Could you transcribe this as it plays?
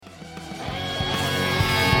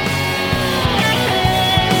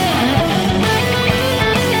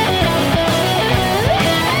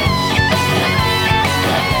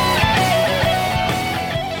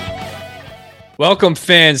Welcome,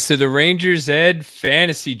 fans, to the Rangers Ed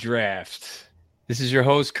Fantasy Draft. This is your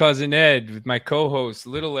host, Cousin Ed, with my co-host,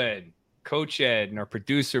 Little Ed, Coach Ed, and our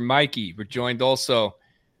producer, Mikey. We're joined also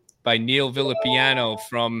by Neil Villapiano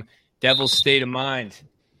from Devil's State of Mind,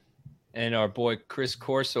 and our boy Chris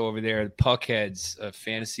Corso over there, the Puckheads, a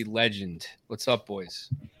fantasy legend. What's up, boys?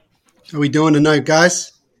 How we doing tonight,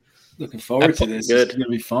 guys? Looking forward to this. It's going to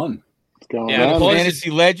be fun. Yeah, fantasy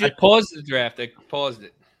legend. I paused the draft. I paused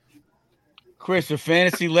it. Chris, a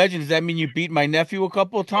fantasy legend. Does that mean you beat my nephew a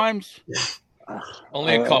couple of times?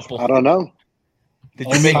 Only a couple. I don't know. Did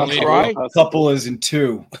you make him try? A couple is in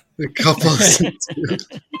two. A couple is in two.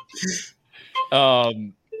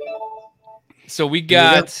 So we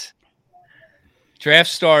got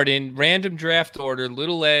draft starting, random draft order.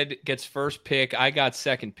 Little Ed gets first pick. I got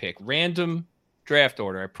second pick. Random draft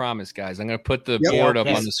order. I promise, guys. I'm going to put the board up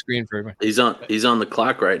on the screen for everyone. He's on the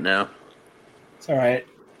clock right now. It's all right.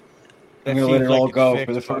 I'm going to let it all go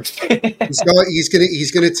for the first pick. He's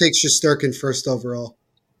gonna take Shesterkin first overall.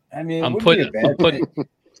 I mean, I'm putting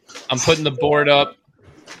the board up.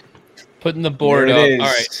 Putting the board up. All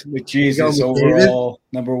right. McJesus overall,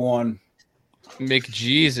 number one.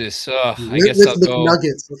 McJesus. I guess I'll go.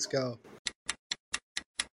 Nuggets. Let's go.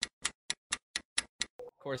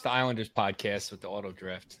 Of course, the Islanders podcast with the auto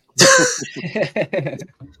draft.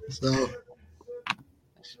 So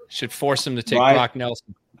should force him to take Brock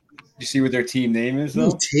Nelson. You see what their team name is,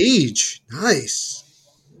 though? Tage. Nice.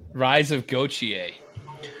 Rise of Gauthier.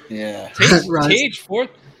 Yeah. Tage fourth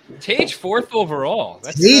overall.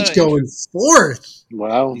 That's, Tage going fourth.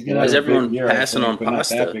 Wow. Why is everyone passing on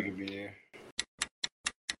Pasta?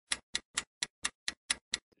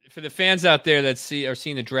 For the fans out there that are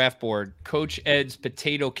seeing the draft board, Coach Ed's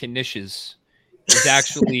potato knishes is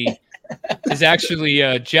actually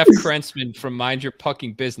Jeff Krentzman from Mind Your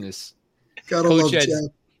Pucking Business. Gotta love Jeff.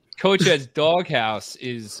 Coach Ed's doghouse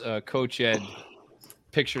is Coach Ed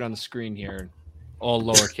pictured on the screen here, all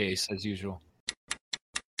lowercase as usual.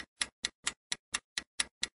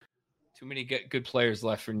 Too many good players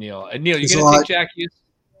left for Neil. Neil, you're going to take Jack Hughes?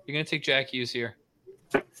 You're going to take Jack Hughes here?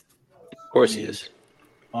 Of course he is.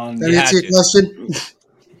 That answer your question?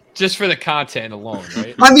 Just for the content alone,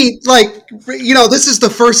 right? I mean, this is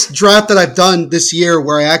the first draft that I've done this year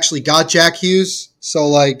where I actually got Jack Hughes. So,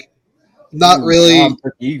 not really. Dom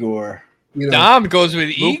took Igor. Dom goes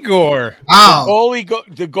with Igor. Wow.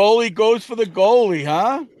 The goalie goes for the goalie,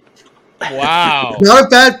 huh? Wow. Not a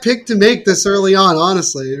bad pick to make this early on,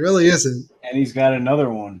 honestly. It really isn't. And he's got another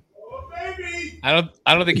one. I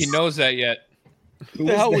don't think he knows that yet. Who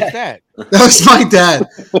the hell was that? That was my dad.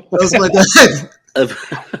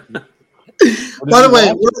 By the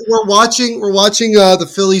way, we're watching the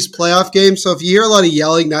Phillies playoff game. So if you hear a lot of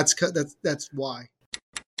yelling, that's why.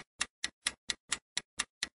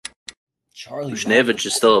 Charlie Buchnevich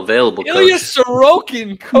is still available. Ilya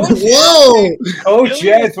Sorokin, Coach. Whoa, Coach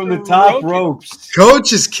Ed from the top ropes.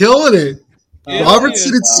 Coach is killing it.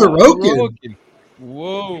 Robertson and Sorokin.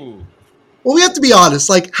 Whoa. Well, we have to be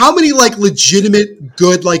honest. How many legitimate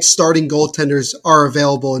good starting goaltenders are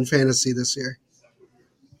available in fantasy this year?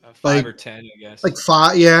 5 or 10, I guess.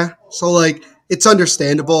 5, yeah. So it's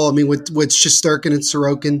understandable. I mean, with Shesterkin and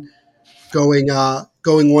Sorokin going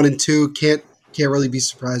 1 and 2, can't really be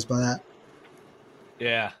surprised by that.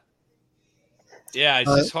 Yeah. Yeah, it's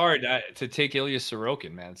just hard to take Ilya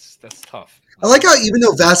Sorokin, man. That's tough. I like how even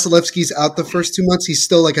though Vasilevsky's out the first 2 months, he's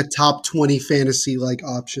still a top 20 fantasy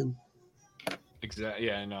option. Exactly.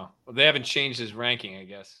 Yeah, I know. Well, they haven't changed his ranking, I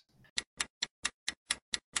guess.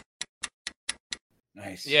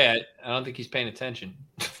 Nice. Yeah, I don't think he's paying attention.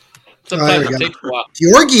 Sometimes it takes a while.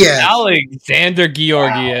 Georgiev. Alexander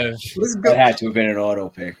Georgiev. Wow. That had to have been an auto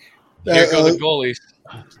pick. Here go the goalies.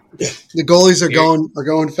 The goalies are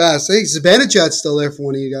going fast. Hey, Zibanejad's still there for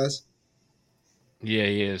one of you guys. Yeah,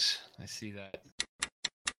 he is. I see that.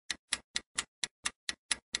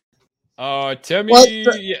 Tell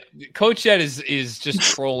me, Coach Ed is just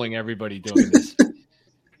trolling everybody doing this.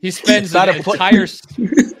 He spends an entire.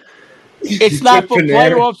 It's not for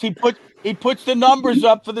playoffs. He puts the numbers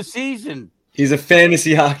up for the season. He's a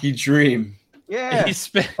fantasy hockey dream. Yeah.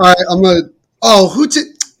 All right, I'm gonna. Oh,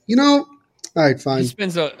 All right, fine. He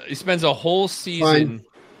spends a whole season.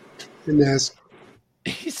 Didn't ask.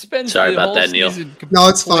 He spends. Sorry the about whole that, Neil. No,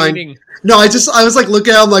 it's fine. No, I was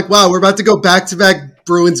looking at him wow, we're about to go back to back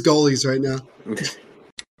Bruins goalies right now.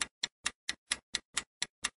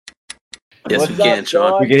 Yes, we can,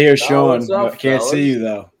 Sean. We can hear Sean. Up, Can't fellas? see you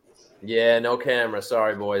though. Yeah, no camera.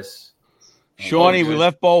 Sorry, boys. Shawnee, we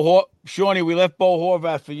left Bo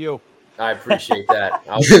Horvath for you. I appreciate that.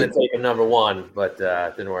 I was going to take him number 1, but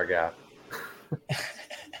didn't work out.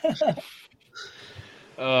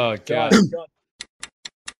 Oh, God.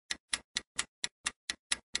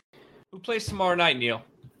 Who plays tomorrow night, Neil?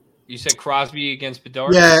 You said Crosby against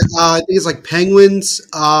Bedard? Yeah, I think it's like Penguins,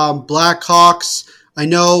 Blackhawks. I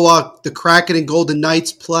know the Kraken and Golden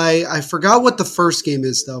Knights play. I forgot what the first game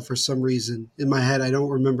is, though, for some reason. In my head, I don't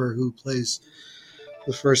remember who plays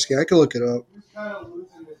the first game. I can look it up.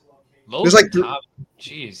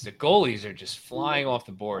 Jeez, the goalies are just flying off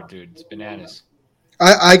the board, dude. It's bananas.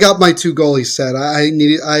 I got my 2 goalies set. I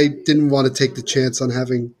didn't want to take the chance on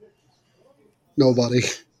having nobody.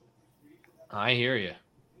 I hear you.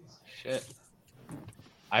 Shit.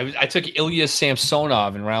 I took Ilya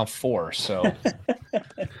Samsonov in round 4, so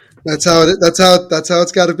That's how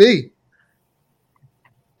it's got to be.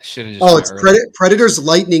 should have just. It's Predators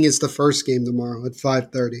Lightning is the first game tomorrow at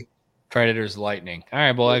 5:30. Predators Lightning. All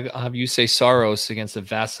right, well, I'll have you say Saros against the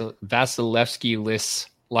Vasilevsky-Liss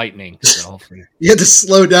Lightning. So hopefully. You had to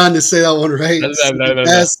slow down to say that one right.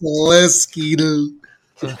 Vasilevsky.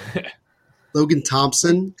 Logan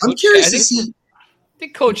Thompson. I'm curious to see. I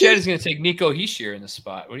think Coach Ed is going to take Nico Hischier in the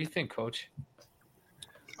spot. What do you think, Coach?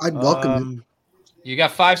 I'd welcome him. You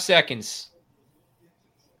got 5 seconds.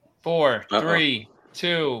 4, 3,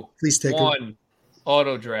 2, Please take 1. him.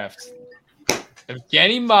 Auto draft.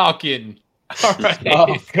 Evgeny Malkin. All right.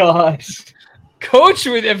 Oh, gosh. Coach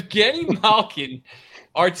with Evgeny Malkin,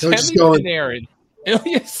 Artemi Panarin,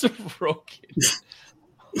 Ilya Sorokin.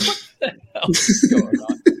 What the hell is going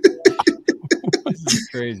on? This is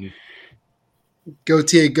crazy.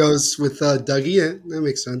 Gauthier goes with Dougie. Yeah, that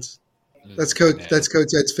makes sense. That's Coach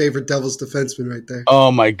Ed's favorite Devils defenseman right there.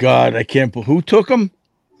 Oh my God, I can't believe who took him?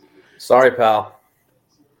 Sorry, pal.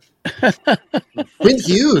 Quinn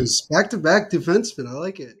Hughes, back-to-back defenseman. I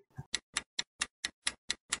like it.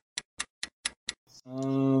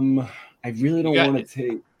 I really don't want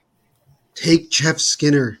to take Jeff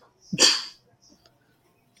Skinner.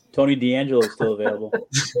 Tony DeAngelo is still available.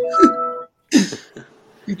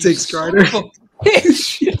 He takes Strider.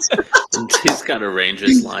 He's got a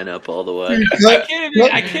Rangers lineup all the way.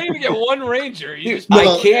 I can't even get one Ranger.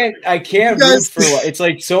 I can't root for. It's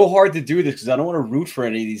like so hard to do this because I don't want to root for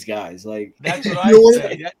any of these guys. Like that's what I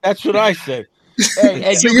said. That's what I said.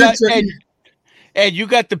 Hey, Ed, you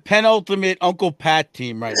got the penultimate Uncle Pat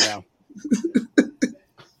team right now.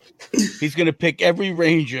 He's gonna pick every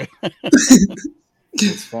Ranger.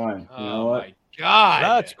 It's fine. You know what? My God,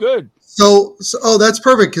 that's good. So that's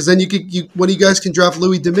perfect because then one of you guys can draft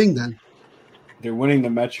Louis Domingue then. They're winning the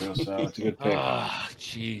Metro, so it's a good pick.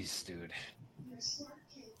 Jeez, dude.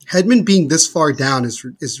 Hedman being this far down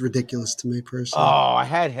is ridiculous to me personally. Oh, I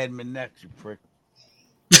had Hedman next, you prick.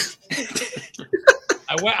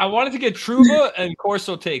 I wanted to get Trouba and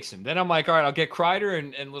Corso takes him. Then I'm like, all right, I'll get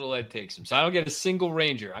Kreider and Little Ed takes him. So I don't get a single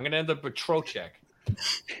Ranger. I'm going to end up with Trocheck.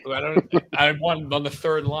 I want him on the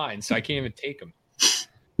third line, so I can't even take him.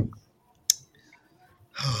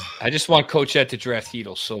 I just want Coach Ed to draft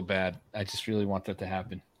Hedl so bad. I just really want that to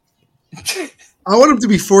happen. I want him to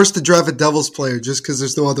be forced to draft a Devils player just because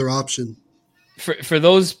there's no other option. For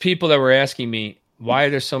those people that were asking me, why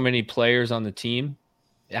are there so many players on the team?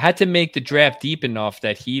 I had to make the draft deep enough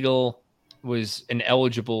that Hedl was an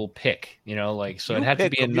eligible pick, so it had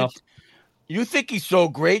to be enough. You think he's so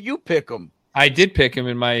great, you pick him. I did pick him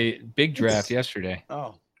in my big draft yesterday.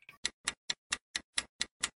 Oh.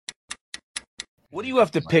 What do you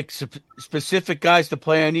have to pick specific guys to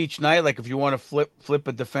play on each night? Like if you want to flip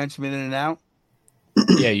a defenseman in and out?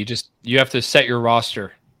 Yeah, you have to set your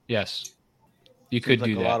roster. Yes. You could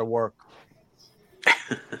do that. A lot of work.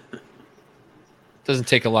 Doesn't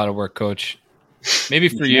take a lot of work, Coach. Maybe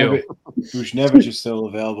for you. Buchnevich is still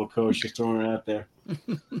available, Coach. Just throwing it out there.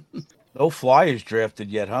 No Flyers drafted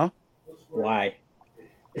yet, huh? Why?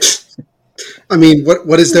 I mean,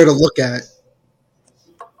 what is there to look at?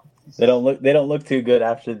 They don't look too good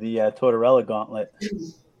after the Tortorella gauntlet.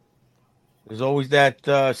 There's always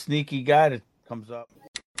that sneaky guy that comes up.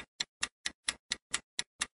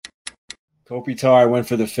 Kopitar went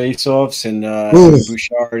for the faceoffs, and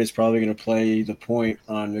Bouchard is probably going to play the point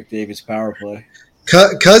on McDavid's power play.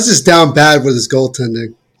 Cuz is down bad with his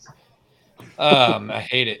goaltending. I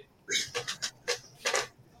hate it.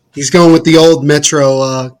 He's going with the old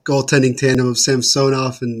Metro goaltending tandem of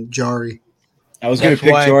Samsonov and Jari. I was going to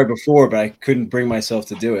pick Jari before, but I couldn't bring myself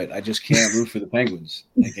to do it. I just can't root for the Penguins.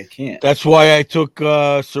 Like, I can't. That's why I took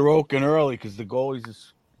Sorokin early, because the goalies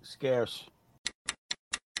is scarce.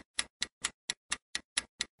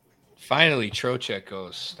 Finally, Trocheck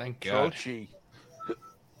goes. Thank God. Troche.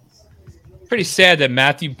 Pretty sad that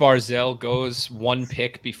Matthew Barzal goes one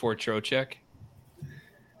pick before Trocheck.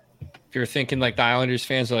 If you're thinking like the Islanders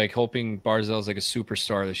fans are like hoping Barzal's like a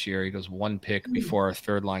superstar this year, he goes one pick before our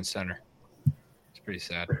third line center. It's pretty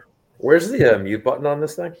sad. Where's the mute button on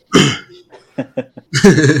this thing?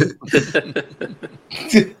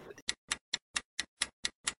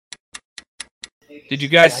 Did you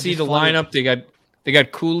guys see the lineup? They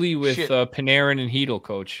got Cooley with Panarin and Hedl,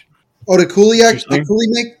 coach. Oh, did Cooley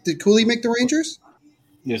make the Rangers?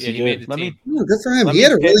 Yes, Yeah, he he made did. the team. Oh, good for him. He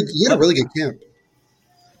had a really good camp.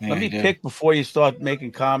 Let me pick before you start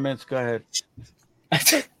making comments. Go ahead.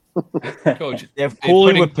 Coach, They have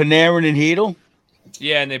Cooley with Panarin and Hedl.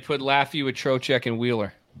 yeah, and they put Laffy with Trocheck and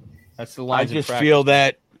Wheeler. That's the I lines. just feel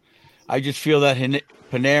that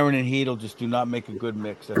Panarin and Hedl just do not make a good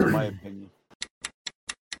mix. That's my opinion.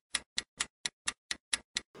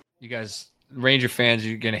 You guys, Ranger fans,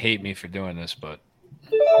 you're gonna hate me for doing this, but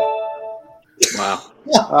Wow.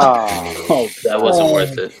 Oh, That wasn't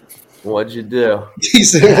worth it. What'd you do? He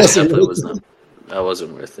said it wasn't Definitely really was not. That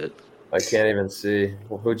wasn't worth it. I can't even see.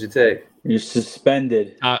 Well, who'd you take? you're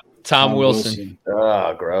suspended. Tom Wilson.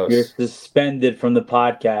 Oh, gross. You're suspended from the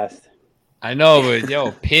podcast. I know, but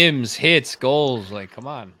Pims, hits, goals, like come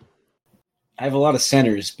on. I have a lot of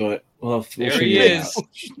centers, but we'll There he figure it out.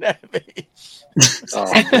 is. Oh,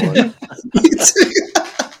 boy.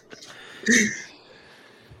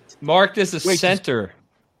 Marked as a center,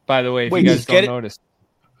 by the way, if Wait, you guys get don't it- notice.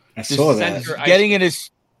 I saw that. Center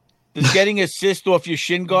Does getting an assist off your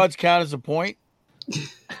shin guards count as a point?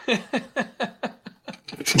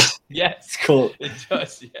 Yes, Cool. it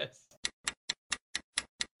does. Yes.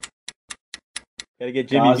 Gotta get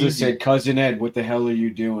Jimmy Gaza Vesey. said, "Cousin Ed, what the hell are you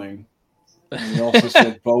doing?" And he also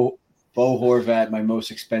said, "Bo Horvat, my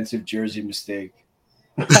most expensive jersey mistake."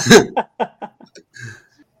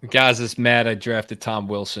 Gaza's mad I drafted Tom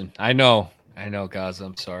Wilson. I know, Gaza.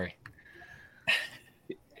 I'm sorry.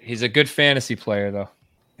 He's a good fantasy player, though.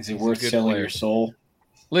 Is it He's a worth good selling player. your soul?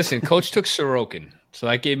 Listen, Coach took Sorokin, so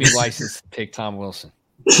that gave me license to take Tom Wilson.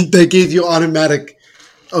 They gave you automatic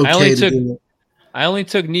I only okay to took- do it. I only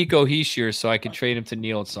took Nico Hischier so I could trade him to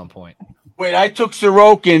Neil at some point. Wait, I took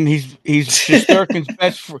Sorokin. He's Shesterkin's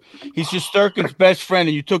he's Shesterkin's best friend,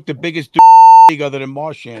 and you took the biggest league other than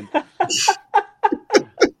Marchand.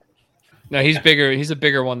 No, he's bigger. He's a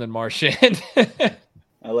bigger one than Marchand.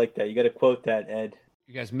 I like that. You got to quote that, Ed.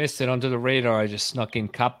 You guys missed it under the radar. I just snuck in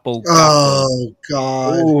Capo. Oh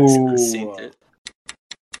God! Seen it.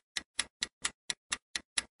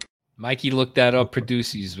 Mikey looked that up.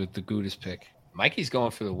 Produces with the Gudis pick. Mikey's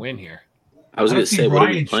going for the win here. I was I going don't to see say, what are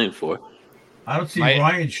we Ryan- playing for? I don't see My-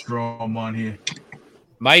 Ryan Strom on here.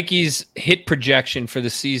 Mikey's hit projection for the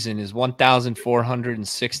season is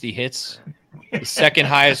 1,460 hits. The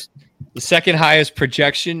second highest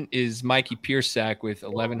projection is Mikey Piersack with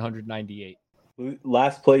 1,198.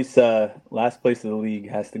 Last place of the league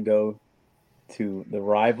has to go to a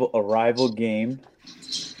rival game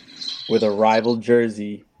with a rival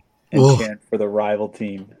jersey and Oof. chant for the rival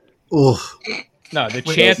team. Oh, No, the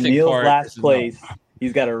So chanting Neil's part. last is a place.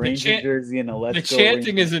 He's got a Ranger chant- jersey and a Let's No. The Go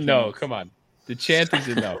chanting Rangers is a no. jeans. Come on. The chanting's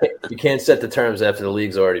a no. You can't set the terms after the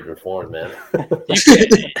league's already been formed, man. You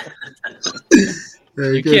can't,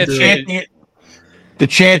 very you good. can't dude. chant. The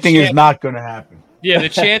chanting is not going to happen. Yeah, the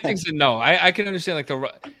chanting's a no. I can understand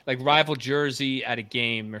like rival jersey at a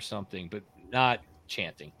game or something, but not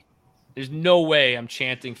chanting. There's no way I'm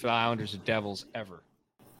chanting for the Islanders or Devils ever.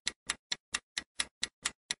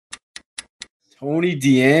 Tony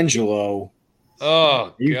D'Angelo.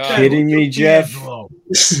 Oh, You God. kidding me, Jeff? D'Angelo.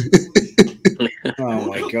 Oh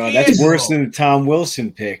my God, that's worse than the Tom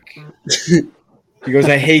Wilson pick. He goes,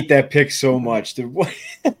 "I hate that pick so much." What?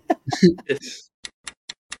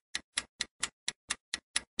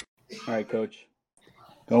 All right, Coach.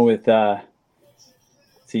 Go with.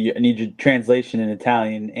 See, I need your translation in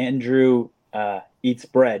Italian. Andrew eats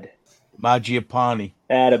bread. Mangiapane.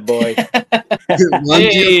 Attaboy.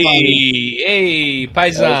 Hey, That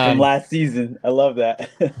was from Paisan. last season. I love that.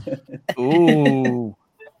 Ooh.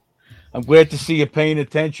 I'm glad to see you paying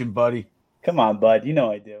attention, buddy. Come on, bud. You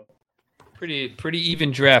know I do. Pretty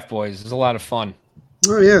even draft, boys. It was a lot of fun.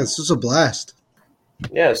 Oh yeah, this was a blast.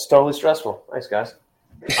 Yeah, it's totally stressful. Thanks, guys.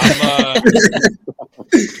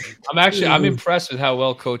 I'm impressed with how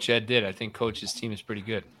well Coach Ed did. I think Coach's team is pretty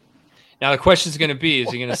good. Now the question is going to be: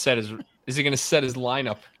 Is he going to set his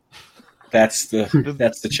lineup? That's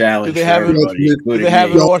the challenge. Do they for have- everybody, do including they have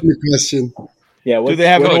me. an The auto- ultimate question. Yeah. Do they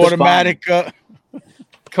have an what's automatic?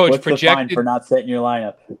 Coach What's the fine projected for not setting your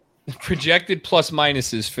lineup? projected plus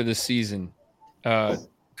minuses for the season.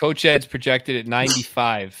 Coach Ed's projected at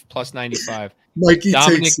 95 plus 95. Mikey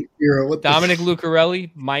Dominic- takes 0. What the Dominic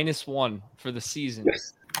Lucarelli -1 for the season.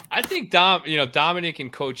 I think Dominic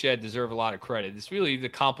and Coach Ed deserve a lot of credit. It's really the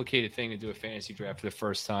complicated thing to do a fantasy draft for the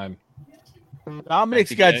first time.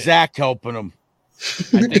 Dominic's got Zach helping him.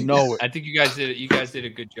 I think you guys did it. You guys did a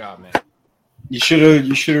good job, man. You should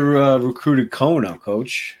have recruited Kono,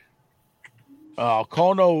 Coach. Oh,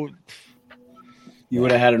 Kono. You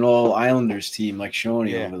would have had an all Islanders team like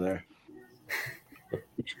Shawnee over there.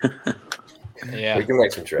 Yeah. We can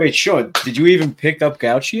make some trades. Wait, Sean, did you even pick up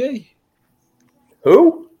Gauthier?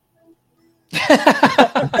 Who?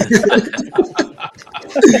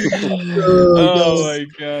 Oh my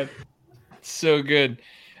god. So good.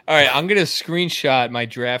 All right, I'm gonna screenshot my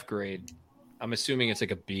draft grade. I'm assuming it's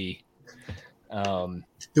like a B.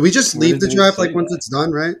 Do we just leave the draft like once it's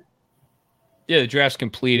done, right? Yeah, the draft's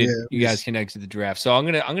completed. Yeah, you guys can exit the draft. So I'm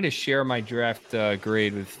gonna share my draft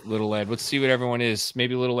grade with Little Ed. Let's see what everyone is.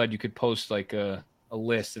 Maybe Little Ed, you could post like a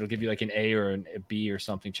list. It'll give you like an A or a B or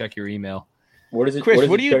something. Check your email. What is it, Chris,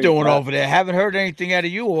 what are you doing about? over there? Haven't heard anything out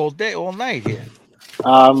of you all night here.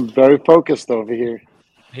 I'm very focused over here.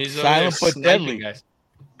 He's silent but deadly, guys.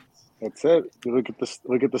 That's it. You look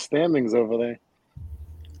at the standings over there.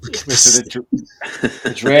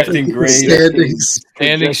 The drafting grade.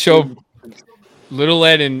 Standings show Little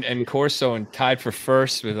Ed and Corso and tied for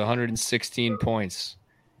first with 116 points.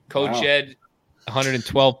 Coach Ed,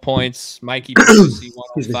 112 points. Mikey Boosie,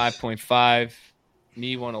 105.5.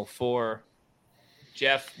 Me, 104.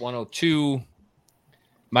 Jeff, 102.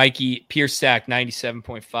 Mikey Piersack,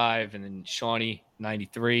 97.5. And then Shawnee,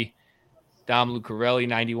 93. Dom Lucarelli,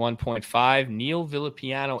 91.5. Neil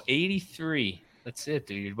Villapiano, 83. That's it,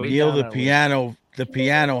 dude. Neil the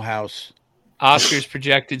piano house. Oscar's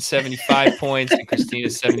projected 75 points and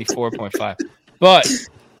Christina's 74.5. But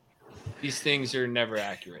these things are never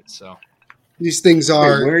accurate. So these things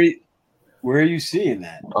are. Where are you seeing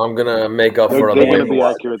that? I'm gonna make up for They're the going to be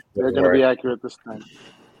accurate. They're going to be accurate this time.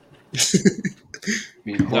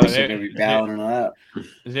 Of course, they're going to be battling out.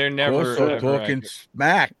 They're never talking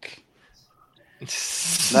smack.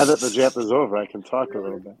 Now that the draft is over, I can talk a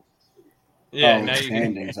little bit. Yeah, now you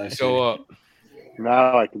can go up.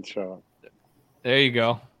 Now I can show up. There you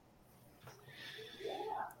go.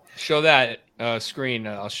 Show that screen.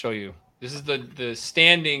 I'll show you. This is the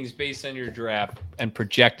standings based on your draft and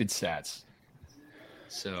projected stats.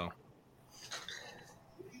 So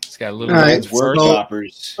it's got a little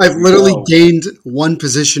workshoppers. I've literally gained one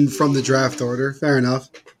position from the draft order. Fair enough.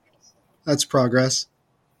 That's progress.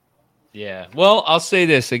 Yeah. Well, I'll say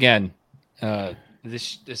this again.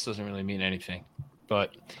 This doesn't really mean anything,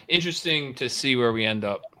 but interesting to see where we end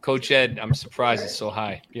up. Coach Ed, I'm surprised it's so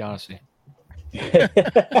high. To be honest with you.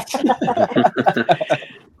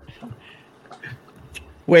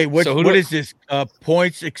 Wait, what is this?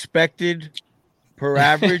 Points expected per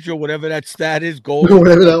average or whatever that stat is? Goal,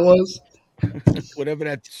 whatever that was. Whatever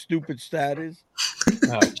that stupid stat is.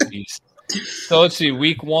 Oh, jeez. So let's see.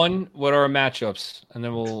 Week 1, what are our matchups? And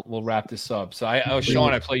then we'll wrap this up. So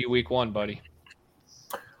Sean, I play you week 1, buddy.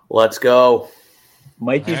 Let's go.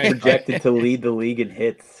 Mikey's projected to lead the league in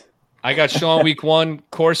hits. I got Sean week 1.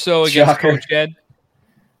 Corso against Coach Ed.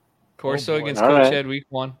 Corso against Coach Ed week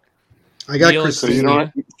 1. I got Chris. So you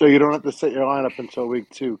don't have to set your lineup until week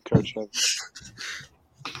 2, Coach Ed.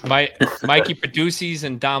 Mikey Produces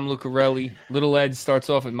and Dom Lucarelli. Little Ed starts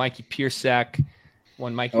off with Mikey Piersack.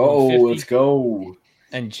 Mikey. Let's go.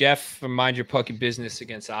 And Jeff from Mind Your Pucky Business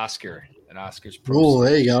against Oscar. And Oscar's pro. Oh,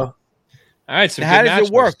 there you go. All right. So how does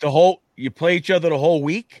it work? You play each other the whole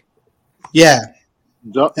week? Yeah.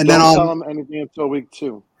 Don't tell them anything until week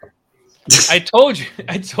 2. I told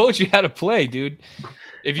you how to play, dude.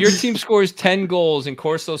 If your team scores 10 goals and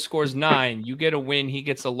Corso scores 9, you get a win. He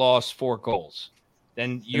gets a loss, 4 goals.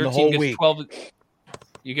 Then your team gets 12.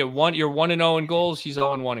 You get 1. You're 1-0 in goals. He's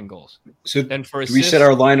 0-1 in goals. So then for do we set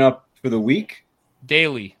our lineup for the week?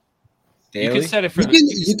 Daily. You can set it for.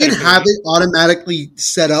 You can have it automatically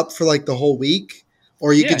set up for like the whole week,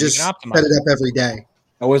 or you could just set it up every day.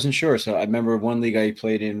 I wasn't sure, so I remember one league I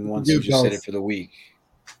played in once. You just set it for the week.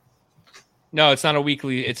 No, it's not a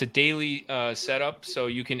weekly. It's a daily setup, so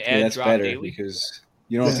you can add that's drop better daily because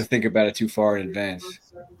you don't have to think about it too far in advance.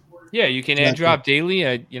 Yeah, you can add drop daily.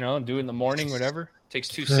 Do it in the morning, whatever. It takes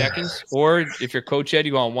 2 seconds. Or if you're Coach Ed,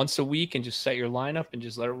 you go on once a week and just set your lineup and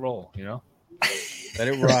just let it roll. Let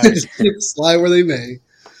it ride. Slide where they may.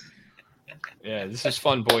 Yeah, this is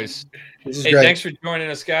fun, boys. Hey, great. Thanks for joining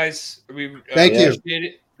us, guys. Thank you. Appreciate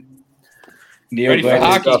it. Neil,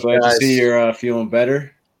 glad to see you're feeling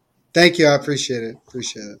better. Thank you. I appreciate it.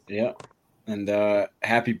 Yeah. And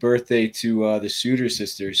happy birthday to the Suter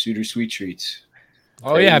sisters, Suter Sweet Treats.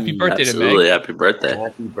 Oh, yeah. Happy birthday to Meg. Absolutely. Happy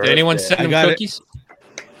birthday. Did anyone send them cookies?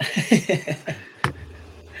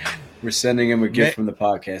 We're sending him a gift from the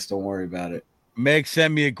podcast. Don't worry about it. Meg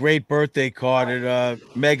sent me a great birthday card.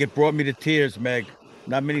 Meg, it brought me to tears, Meg.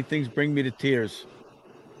 Not many things bring me to tears.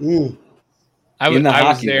 I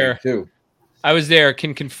was there too. I was there.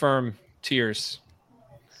 Can confirm tears.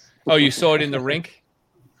 Oh, you saw it in the rink?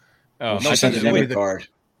 Oh, she sent another card.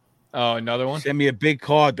 Oh, another one? Sent me a big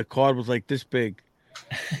card. The card was like this big.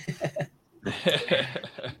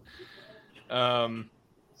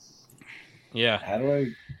 Yeah. How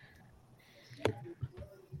do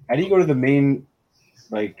you go to the main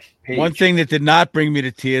page? One thing that did not bring me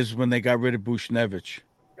to tears when they got rid of Bushnevich.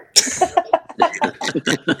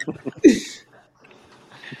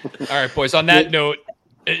 All right, boys. On that note,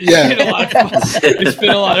 it's been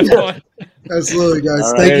a lot of fun. Absolutely, guys.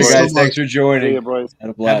 Right, Thank you so much. Thanks for joining. You, boys. Have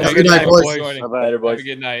a blast. Have a good night, boys. Later, boys. Have a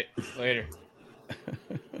good night. Later.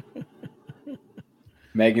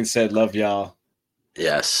 Megan said, "Love y'all."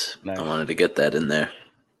 Yes, Nice. I wanted to get that in there.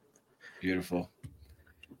 Beautiful.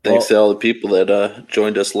 Thanks to all the people that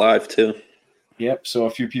joined us live too. Yep. So a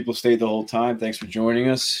few people stayed the whole time. Thanks for joining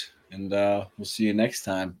us, and we'll see you next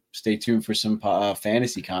time. Stay tuned for some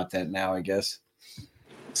fantasy content now, I guess.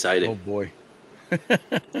 Exciting. Oh boy.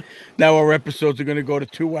 Now our episodes are going to go to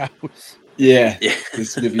 2 hours. Yeah. This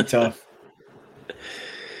is going to be tough.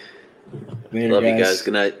 Later, Love you guys.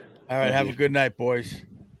 Good night. All right. Have a good night, boys.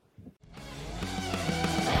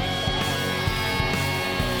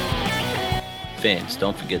 Fans,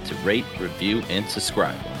 don't forget to rate, review, and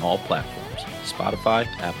subscribe on all platforms: Spotify,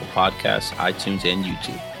 Apple Podcasts, iTunes, and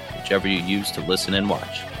YouTube. Whichever you use to listen and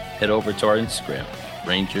watch. Head over to our Instagram,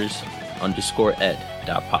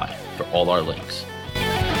 Rangers_ed.pod, for all our links.